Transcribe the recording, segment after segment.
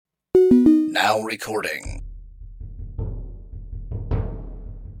Now recording.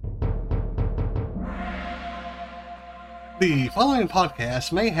 The following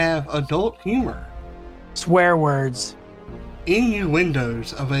podcast may have adult humor, swear words,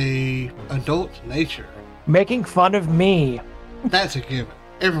 innuendos of a adult nature. making fun of me. That's a given.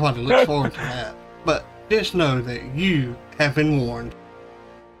 Everybody looks forward to that. But just know that you have been warned.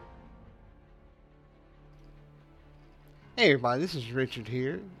 Hey everybody, this is Richard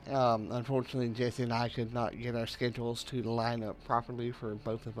here. Unfortunately, Jesse and I could not get our schedules to line up properly for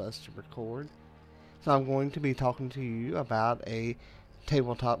both of us to record. So I'm going to be talking to you about a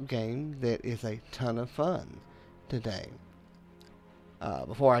tabletop game that is a ton of fun today.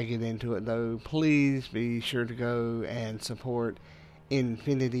 Before I get into it though, please be sure to go and support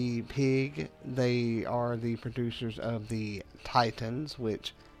Infinity Pig. They are the producers of the Titans,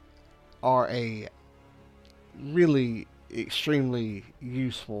 which are a really extremely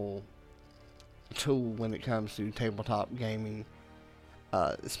useful tool when it comes to tabletop gaming,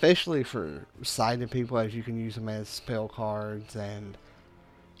 especially for sighted people, as you can use them as spell cards and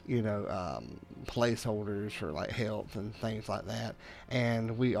placeholders for like health and things like that.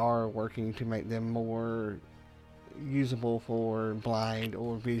 And we are working to make them more usable for blind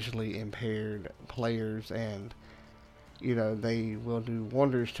or visually impaired players, and they will do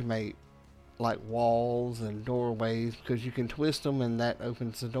wonders to make like walls and doorways, because you can twist them and that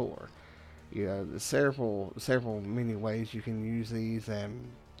opens the door. There's several many ways you can use these, and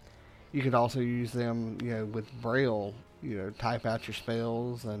you can also use them with Braille. Type out your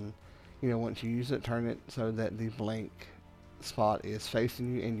spells, and once you use it, turn it so that the blank spot is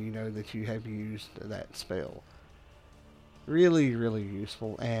facing you and you know that you have used that spell. Really, really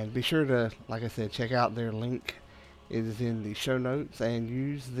useful. And be sure to, like I said, check out their link. It is in the show notes, and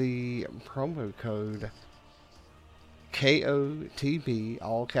use the promo code KOTB,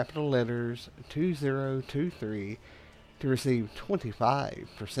 all capital letters, 2023 to receive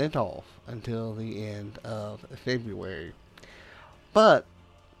 25% off until the end of February. But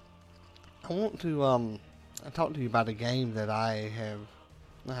I want to talk to you about a game that I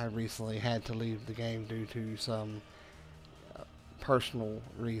recently had to leave the game due to some personal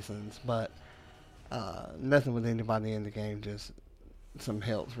reasons, but nothing with anybody in the game, just some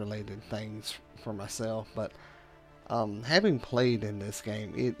health related things for myself. But having played in this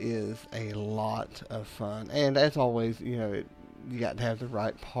game, it is a lot of fun, and as always, you got to have the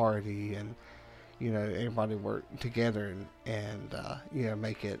right party, and everybody work together and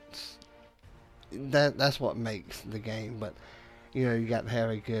make it. That's what makes the game. But you got to have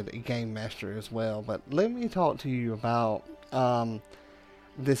a good game master as well. But let me talk to you about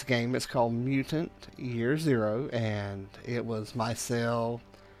this game. It's called Mutant Year Zero, and it was myself,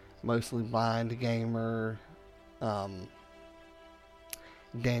 mostly blind gamer,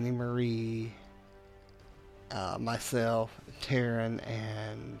 Danny Marie, myself, Taryn,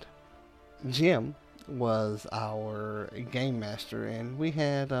 and Jim was our game master, and we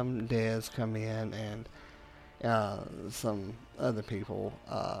had Dez come in, and some other people.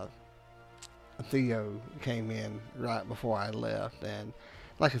 Theo came in right before I left, and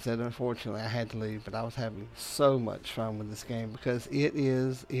like I said, unfortunately I had to leave, but I was having so much fun with this game because it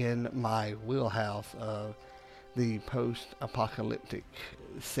is in my wheelhouse of the post-apocalyptic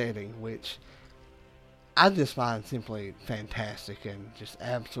setting, which I just find simply fantastic, and just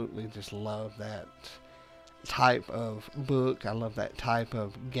absolutely just love that type of book. I love that type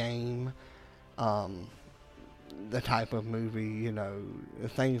of game, the type of movie,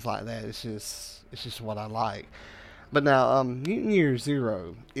 things like that. It's just what I like. But now, Mutant Year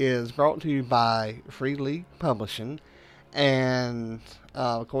Zero is brought to you by Free League Publishing, and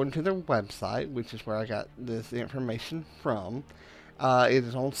according to their website, which is where I got this information from, it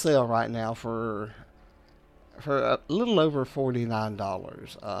is on sale right now for a little over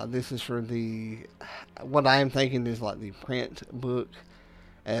 $49. This is for what I am thinking is like the print book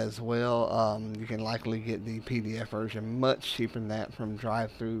as well. You can likely get the PDF version much cheaper than that from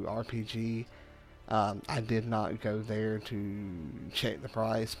Drive-Thru RPG. I did not go there to check the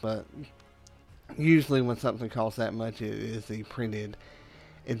price, but usually when something costs that much, it is the printed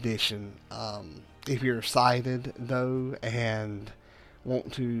edition. If you're sighted though and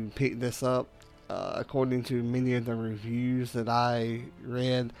want to pick this up, according to many of the reviews that I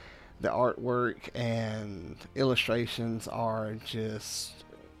read, the artwork and illustrations are just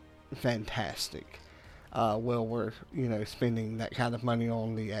fantastic. Well worth, spending that kind of money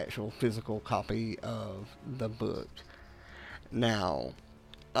on the actual physical copy of the book. Now,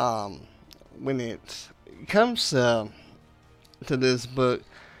 when it comes to this book,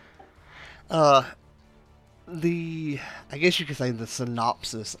 I guess you could say the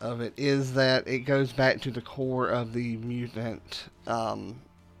synopsis of it is that it goes back to the core of the Mutant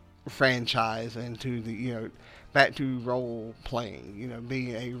franchise and to the, back to role playing,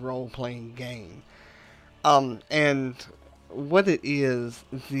 being a role playing game. And what it is,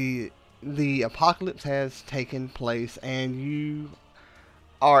 the apocalypse has taken place, and you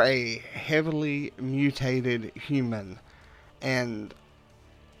are a heavily mutated human, and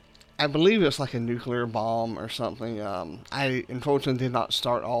I believe it's like a nuclear bomb or something. I unfortunately did not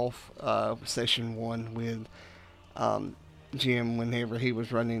start off session one with Jim whenever he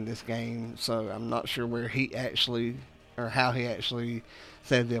was running this game, so I'm not sure where he actually or how he actually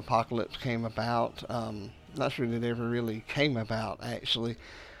said the apocalypse came about. Not sure that it ever really came about actually,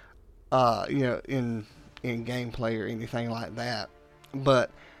 in gameplay or anything like that.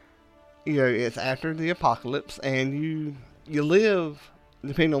 But it's after the apocalypse, and you live,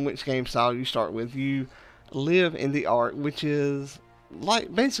 depending on which game style you start with, you live in the Ark, which is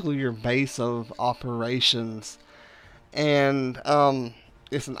like basically your base of operations, and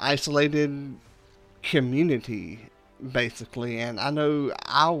it's an isolated community basically. And I know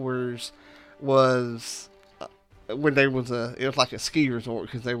ours was where there was it was like a ski resort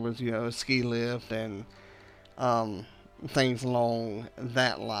because there was a ski lift and things along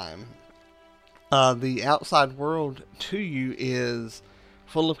that line. The outside world to you is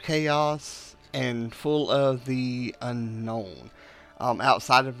full of chaos and full of the unknown.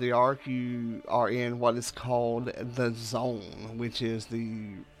 Outside of the Ark, you are in what is called the Zone, which is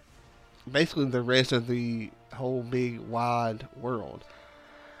basically the rest of the whole big wide world.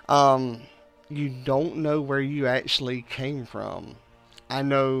 You don't know where you actually came from. I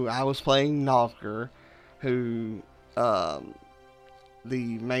know I was playing Novgr, who the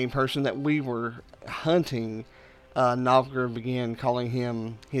main person that we were hunting, Novgr began calling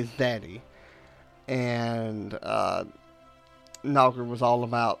him his daddy. And Novgr was all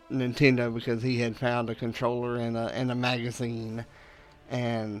about Nintendo because he had found a controller and a magazine,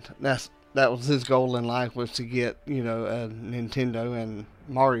 and that was his goal in life, was to get a Nintendo and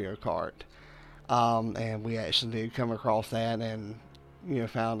Mario Kart. And we actually did come across that, and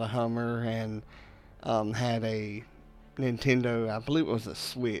found a Hummer, and had a Nintendo, I believe it was a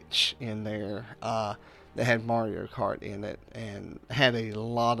Switch in there, that had Mario Kart in it, and had a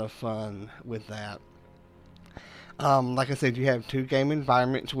lot of fun with that. Like I said, you have two game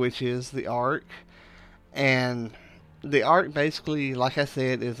environments, which is the Ark, and the Ark basically, like I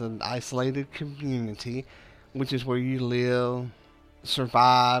said, is an isolated community, which is where you live,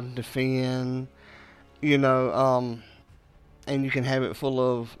 survive, defend, and you can have it full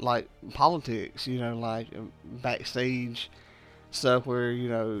of like politics, like backstage stuff where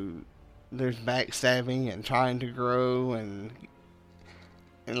there's backstabbing and trying to grow and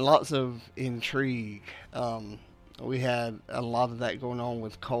lots of intrigue. We had a lot of that going on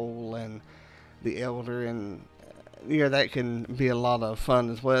with Cole and the Elder, and that can be a lot of fun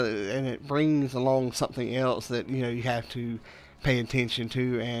as well, and it brings along something else that you have to pay attention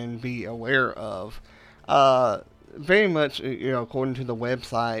to and be aware of. Very much, according to the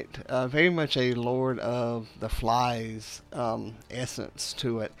website, very much a Lord of the Flies essence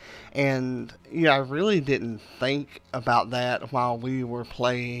to it. And, I really didn't think about that while we were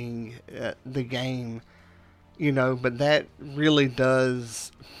playing the game, but that really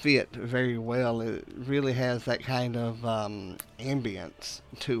does fit very well. It really has that kind of ambience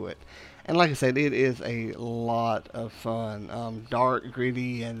to it. And like I said, it is a lot of fun. Dark,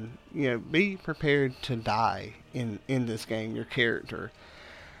 gritty, and be prepared to die in this game. Your character,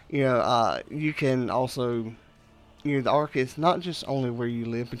 you can also, the Ark is not just only where you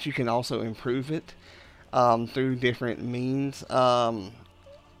live, but you can also improve it through different means.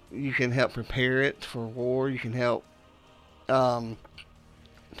 You can help prepare it for war. You can help to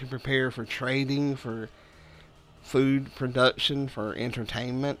prepare for trading, for food production, for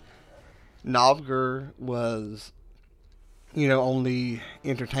entertainment. Novgr was, on the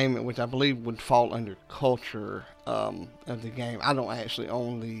entertainment, which I believe would fall under culture of the game. I don't actually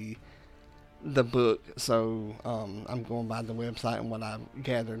own the book, so I'm going by the website and what I've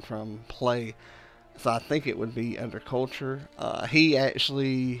gathered from play. So I think it would be under culture.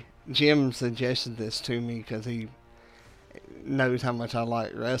 Jim suggested this to me because he knows how much I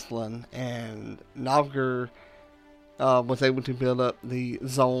like wrestling, and Novgr was able to build up the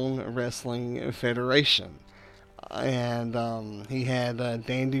Zone Wrestling Federation. And he had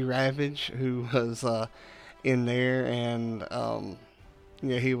Dandy Ravage, who was in there, and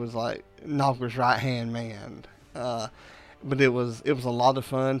he was like Novgr's right hand man. But it was a lot of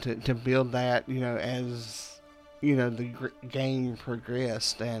fun to build that, as the game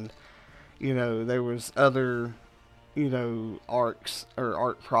progressed, and There was other, arcs or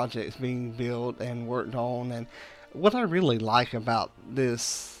art projects being built and worked on. And what I really like about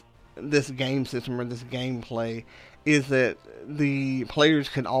this game system or this gameplay is that the players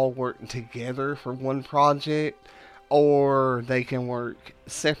can all work together for one project, or they can work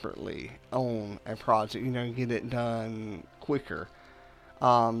separately on a project, get it done quicker.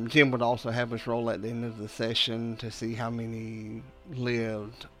 Jim would also have us roll at the end of the session to see how many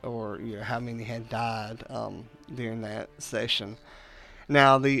lived, or how many had died during that session.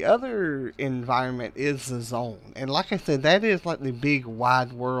 Now, the other environment is the zone. And like I said, that is like the big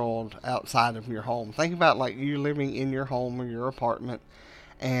wide world outside of your home. Think about like you living in your home or your apartment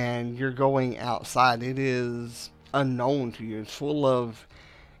and you're going outside. It is unknown to you. It's full of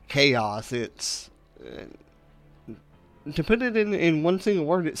chaos. To put it in one single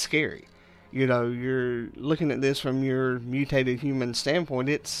word, it's scary. You're looking at this from your mutated human standpoint.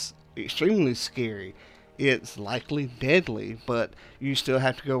 It's extremely scary. It's likely deadly, but you still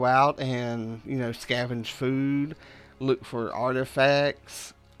have to go out and, scavenge food, look for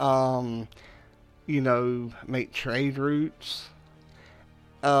artifacts, make trade routes.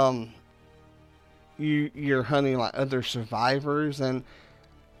 You're hunting like other survivors, and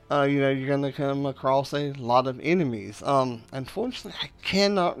you're gonna come across a lot of enemies. Unfortunately, I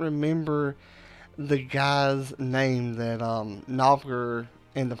cannot remember the guy's name that Novgor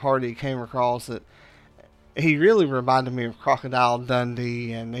and the party came across. It He really reminded me of Crocodile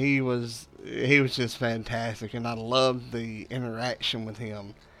Dundee, and he was just fantastic, and I loved the interaction with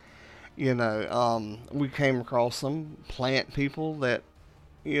him. We came across some plant people that,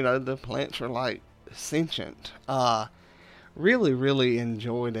 the plants were like sentient. Really, really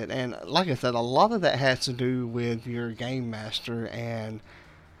enjoyed it. And like I said, a lot of that has to do with your game master. And,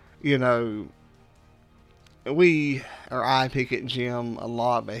 I pick at Jim a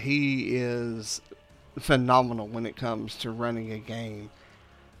lot, but he is phenomenal when it comes to running a game.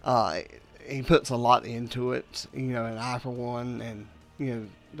 He puts a lot into it, and I, for one, and,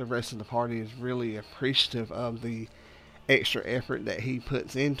 the rest of the party is really appreciative of the extra effort that he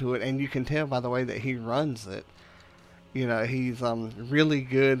puts into it. And you can tell by the way that he runs it. He's really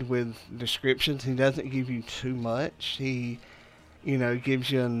good with descriptions. He doesn't give you too much. He, gives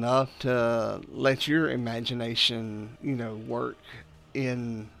you enough to let your imagination, work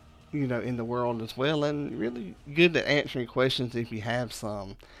in, in the world as well. And really good at answering questions if you have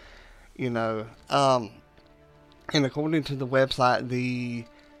some, And according to the website,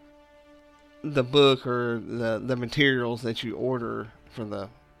 the book or the materials that you order for the,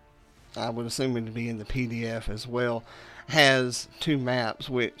 I would assume it to be in the PDF as well, has two maps,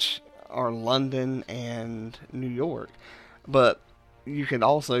 which are London and New York. But you can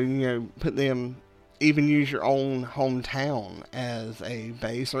also, put them, even use your own hometown as a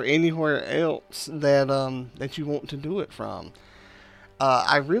base, or anywhere else that you want to do it from.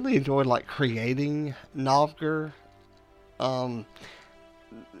 I really enjoyed like creating Novgor.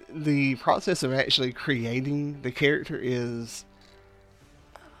 The process of actually creating the character is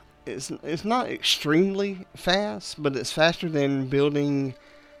it's not extremely fast, but it's faster than building,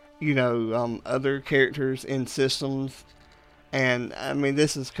 other characters in systems. And I mean,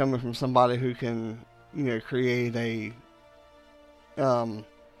 this is coming from somebody who can, create a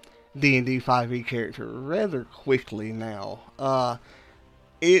D&D 5e character rather quickly now.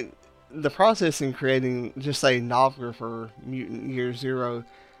 The process in creating, just say, Novgor for Mutant Year Zero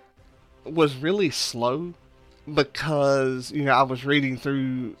was really slow, because, I was reading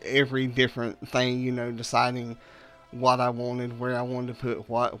through every different thing, deciding what I wanted, where I wanted to put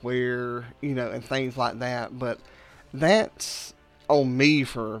what, where, and things like that. But that's on me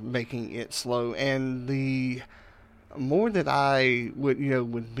for making it slow. And the more that I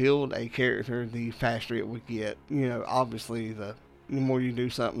would build a character, the faster it would get. Obviously the more you do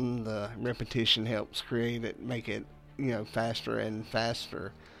something, the repetition helps create it, make it, faster and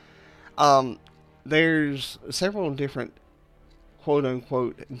faster. There's several different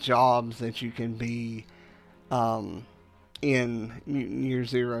quote-unquote jobs that you can be in Mutant Year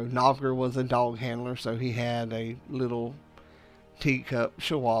Zero. Novgor was a dog handler, so he had a little teacup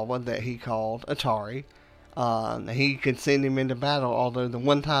chihuahua that he called Atari. He could send him into battle, although the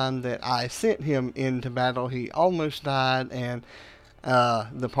one time that I sent him into battle, he almost died, and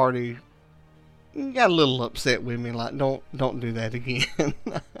the party got a little upset with me, like, don't do that again.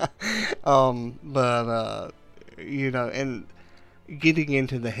 And getting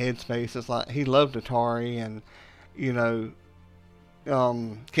into the headspace, it's like, he loved Atari, and,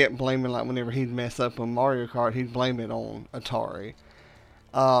 kept blaming, like, whenever he'd mess up on Mario Kart, he'd blame it on Atari.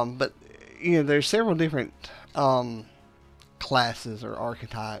 But, there's several different, classes or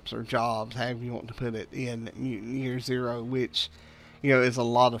archetypes or jobs, however you want to put it, in Mutant Year Zero, which, you know, is a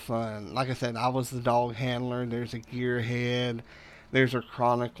lot of fun. Like I said, I was the dog handler. There's a gearhead. There's a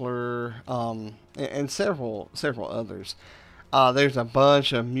chronicler, and several others. There's a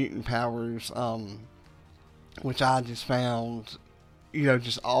bunch of mutant powers, which I just found, you know,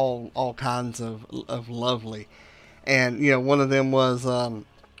 just all kinds of lovely. And you know, one of them was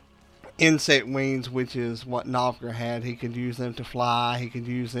insect wings, which is what Novgor had. He could use them to fly. He could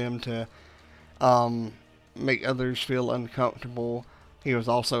use them to make others feel uncomfortable. He was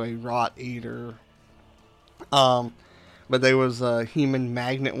also a rot eater. But there was a human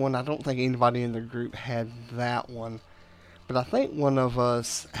magnet one. I don't think anybody in the group had that one. But I think one of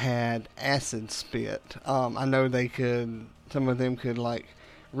us had acid spit. I know some of them could like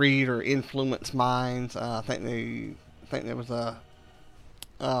read or influence minds. I think there was a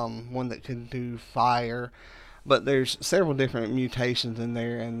one that could do fire. But there's several different mutations in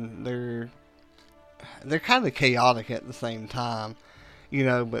there, and they're kind of chaotic at the same time, you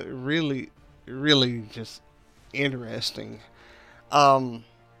know. But really just interesting.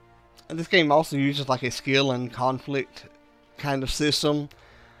 This game also uses like a skill and conflict kind of system,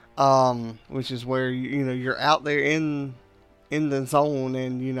 which is where you know, you're out there in the zone,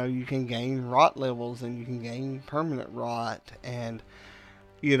 and you know, you can gain rot levels, and you can gain permanent rot, and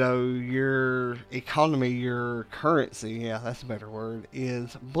you know, your economy, your currency, yeah, that's a better word,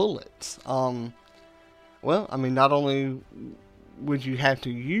 is bullets. Well, I mean, not only would you have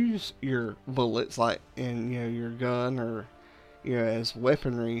to use your bullets like in, you know, your gun, or you know, as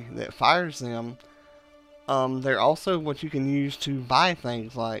weaponry that fires them, they're also what you can use to buy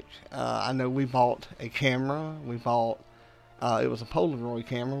things like, I know we bought a camera. We bought, it was a Polaroid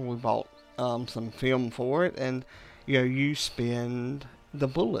camera. We bought some film for it, and you know, you spend the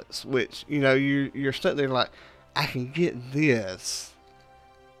bullets, which, you know, you're stuck there like, I can get this,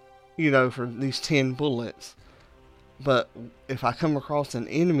 you know, for these 10 bullets, but if I come across an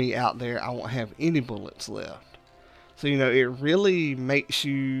enemy out there, I won't have any bullets left. So, you know, it really makes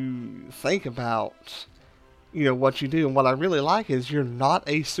you think about, you know, what you do. And what I really like is you're not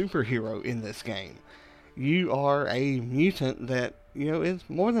a superhero in this game. You are a mutant that, you know, is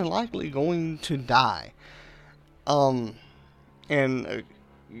more than likely going to die. And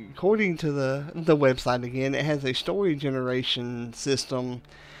according to the website again, it has a story generation system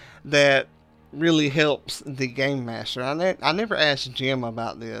that really helps the game master. I never asked Jim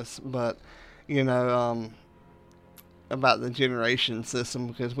about this, but you know, about the generation system,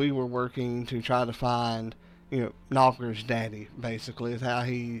 because we were working to try to find, you know, Novgor's daddy, basically, is how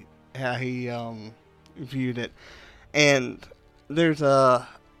he viewed it. And there's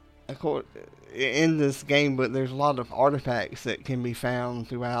in this game, but there's a lot of artifacts that can be found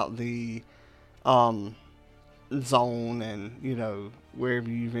throughout the zone, and you know, wherever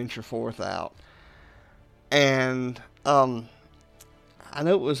you venture forth out. And I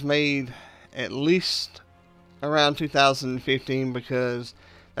know it was made at least around 2015, because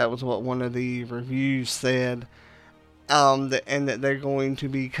that was what one of the reviews said. And that they're going to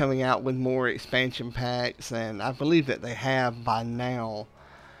be coming out with more expansion packs, and I believe that they have by now.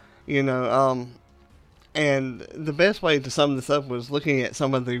 You know, and the best way to sum this up was looking at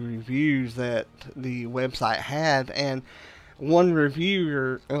some of the reviews that the website had, and one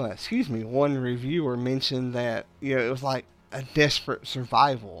reviewer mentioned that, you know, it was like a desperate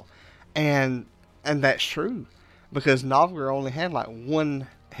survival, and that's true, because Novgor only had like one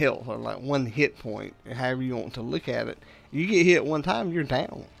health, or like one hit point, however you want to look at it. You get hit one time, you're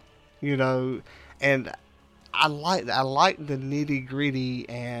down, you know. And I like the nitty gritty,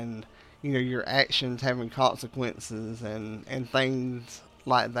 and you know, your actions having consequences, and things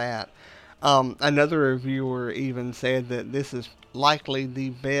like that. Another reviewer even said that this is likely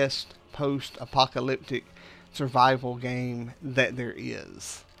the best post-apocalyptic survival game that there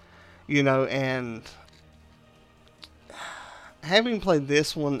is. You know, and having played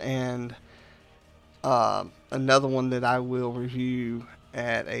this one and another one that I will review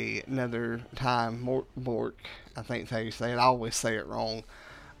at another time, Mork, I think is how you say it. I always say it wrong.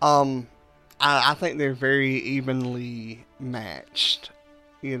 I think they're very evenly matched,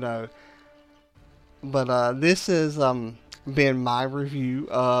 you know. But this has been my review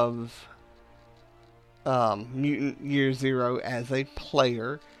of Mutant Year Zero as a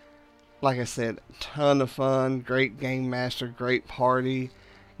player. Like I said, ton of fun, great game master, great party.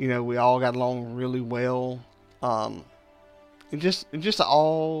 You know, we all got along really well. Just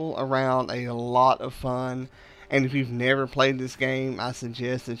all around a lot of fun. And if you've never played this game, I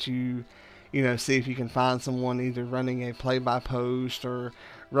suggest that you know, see if you can find someone either running a play-by-post, or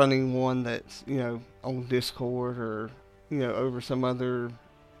running one that's, you know, on Discord, or over some other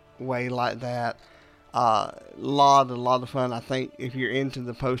way like that. A lot of fun. I think if you're into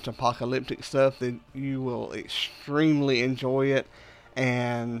the post-apocalyptic stuff, then you will extremely enjoy it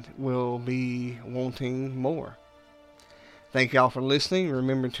and will be wanting more. Thank y'all for listening.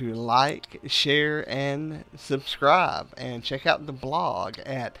 Remember to like, share, and subscribe. And check out the blog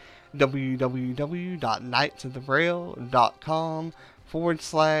at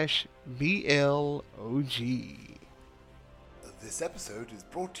www.knightsofthebraille.com/BLOG. This episode is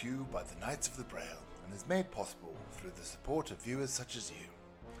brought to you by the Knights of the Braille and is made possible through the support of viewers such as you.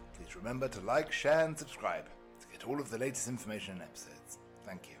 Please remember to like, share, and subscribe to get all of the latest information and episodes.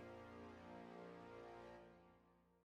 Thank you.